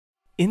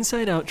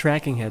Inside-out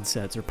tracking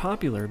headsets are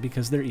popular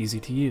because they're easy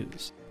to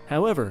use.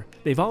 However,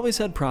 they've always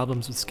had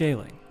problems with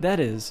scaling. That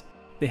is,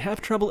 they have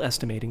trouble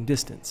estimating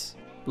distance.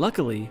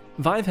 Luckily,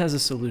 VIVE has a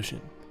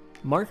solution: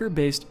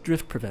 marker-based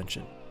drift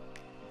prevention.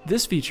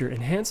 This feature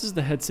enhances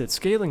the headset's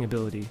scaling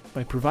ability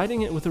by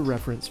providing it with a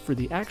reference for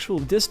the actual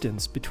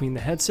distance between the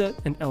headset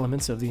and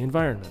elements of the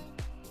environment.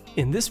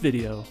 In this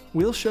video,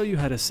 we'll show you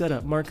how to set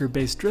up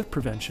marker-based drift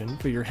prevention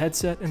for your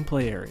headset and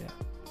play area.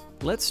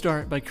 Let's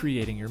start by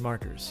creating your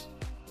markers.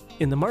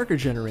 In the marker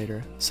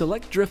generator,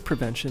 select drift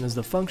prevention as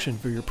the function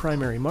for your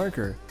primary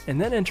marker, and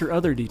then enter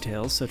other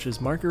details such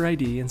as marker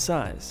ID and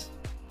size.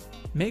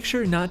 Make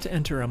sure not to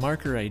enter a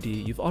marker ID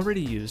you've already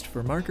used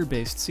for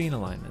marker-based scene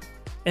alignment.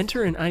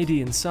 Enter an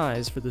ID and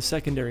size for the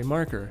secondary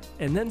marker,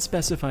 and then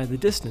specify the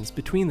distance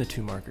between the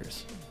two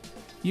markers.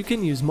 You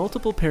can use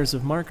multiple pairs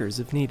of markers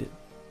if needed.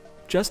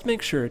 Just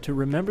make sure to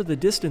remember the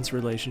distance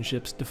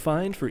relationships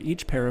defined for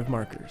each pair of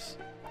markers.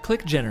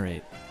 Click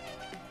Generate.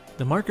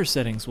 The marker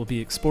settings will be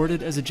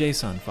exported as a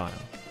JSON file.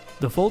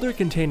 The folder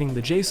containing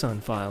the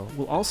JSON file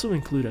will also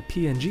include a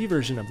PNG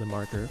version of the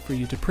marker for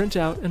you to print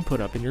out and put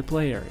up in your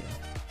play area.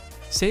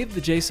 Save the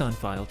JSON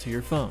file to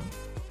your phone.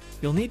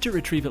 You'll need to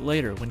retrieve it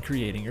later when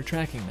creating your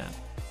tracking map.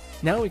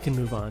 Now we can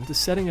move on to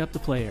setting up the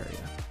play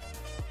area.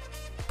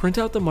 Print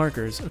out the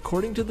markers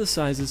according to the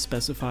sizes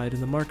specified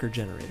in the marker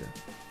generator.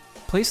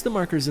 Place the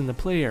markers in the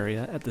play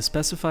area at the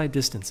specified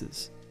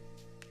distances.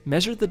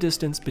 Measure the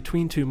distance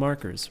between two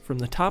markers from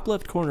the top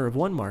left corner of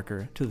one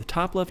marker to the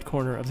top left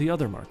corner of the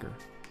other marker.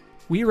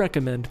 We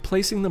recommend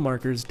placing the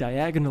markers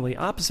diagonally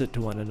opposite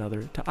to one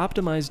another to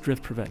optimize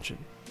drift prevention.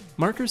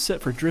 Markers set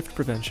for drift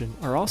prevention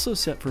are also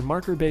set for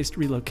marker-based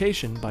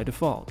relocation by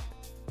default.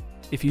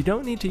 If you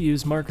don't need to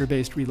use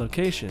marker-based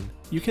relocation,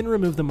 you can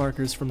remove the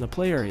markers from the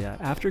play area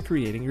after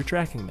creating your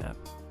tracking map.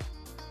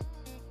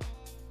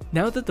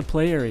 Now that the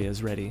play area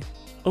is ready,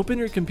 open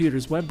your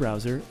computer's web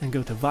browser and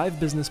go to VIVE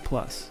Business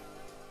Plus.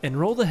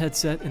 Enroll the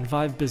headset in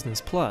VIVE Business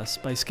Plus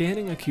by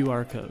scanning a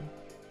QR code.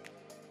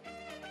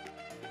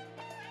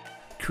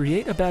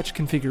 Create a batch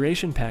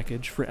configuration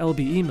package for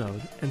LBE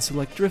mode and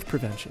select drift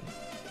prevention.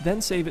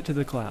 Then save it to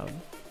the cloud.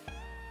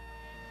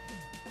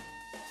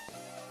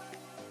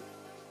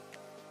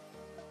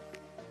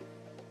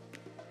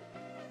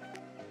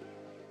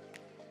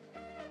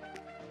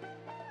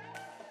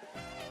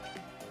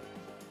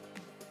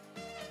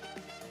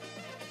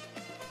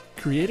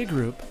 Create a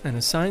group and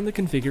assign the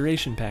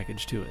configuration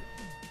package to it.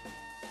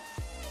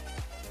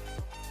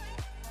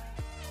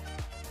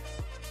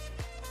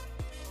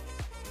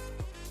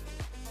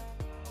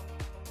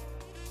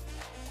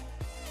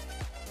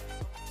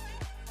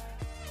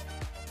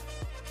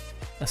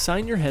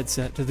 Assign your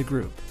headset to the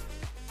group.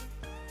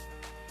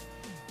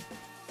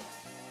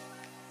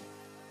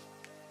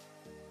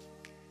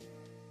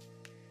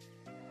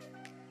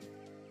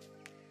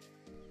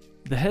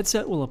 The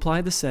headset will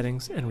apply the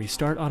settings and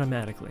restart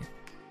automatically.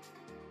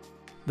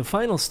 The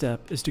final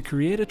step is to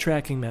create a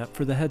tracking map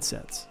for the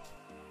headsets.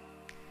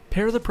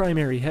 Pair the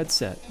primary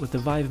headset with the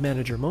VIVE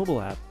Manager mobile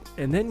app,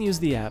 and then use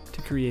the app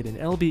to create an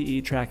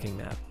LBE tracking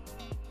map.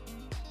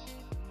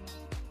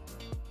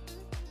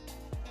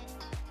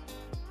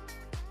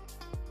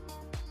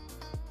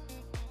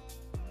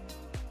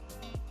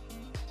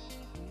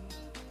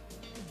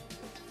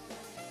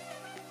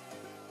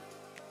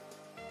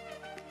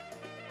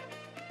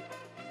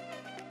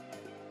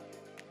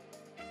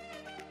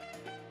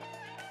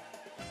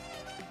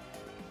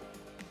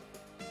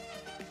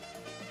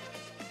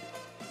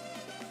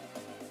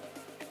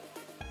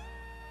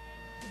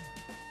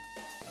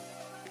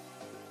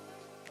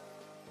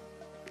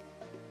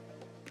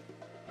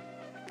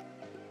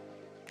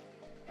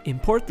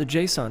 Import the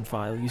JSON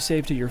file you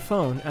saved to your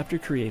phone after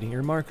creating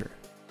your marker.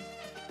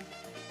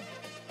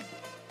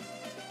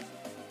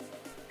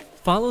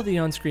 Follow the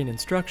on-screen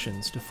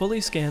instructions to fully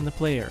scan the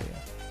play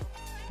area.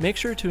 Make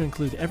sure to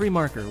include every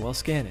marker while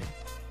scanning.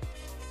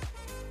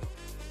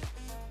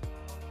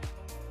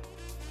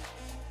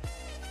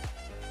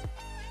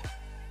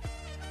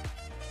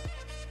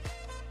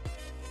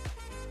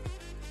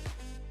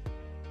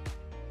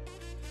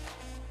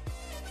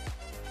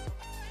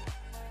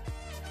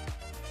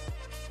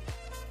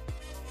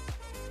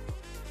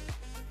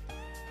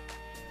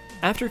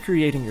 After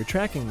creating your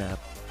tracking map,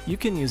 you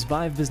can use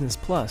VIVE Business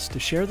Plus to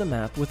share the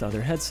map with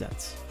other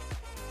headsets.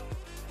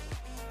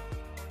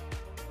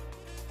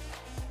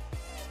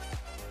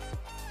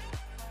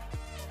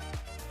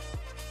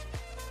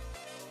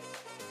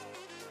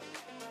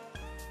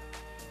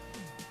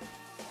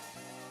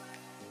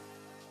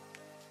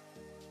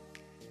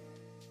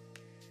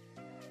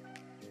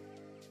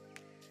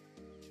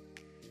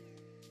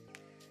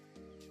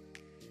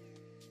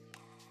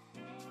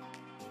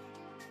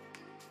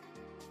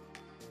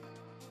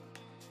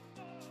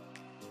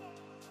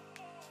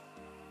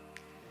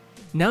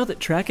 Now that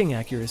tracking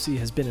accuracy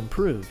has been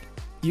improved,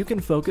 you can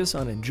focus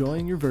on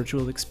enjoying your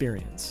virtual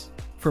experience.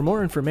 For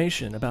more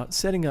information about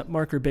setting up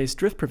marker-based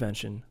drift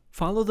prevention,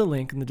 follow the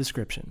link in the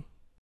description.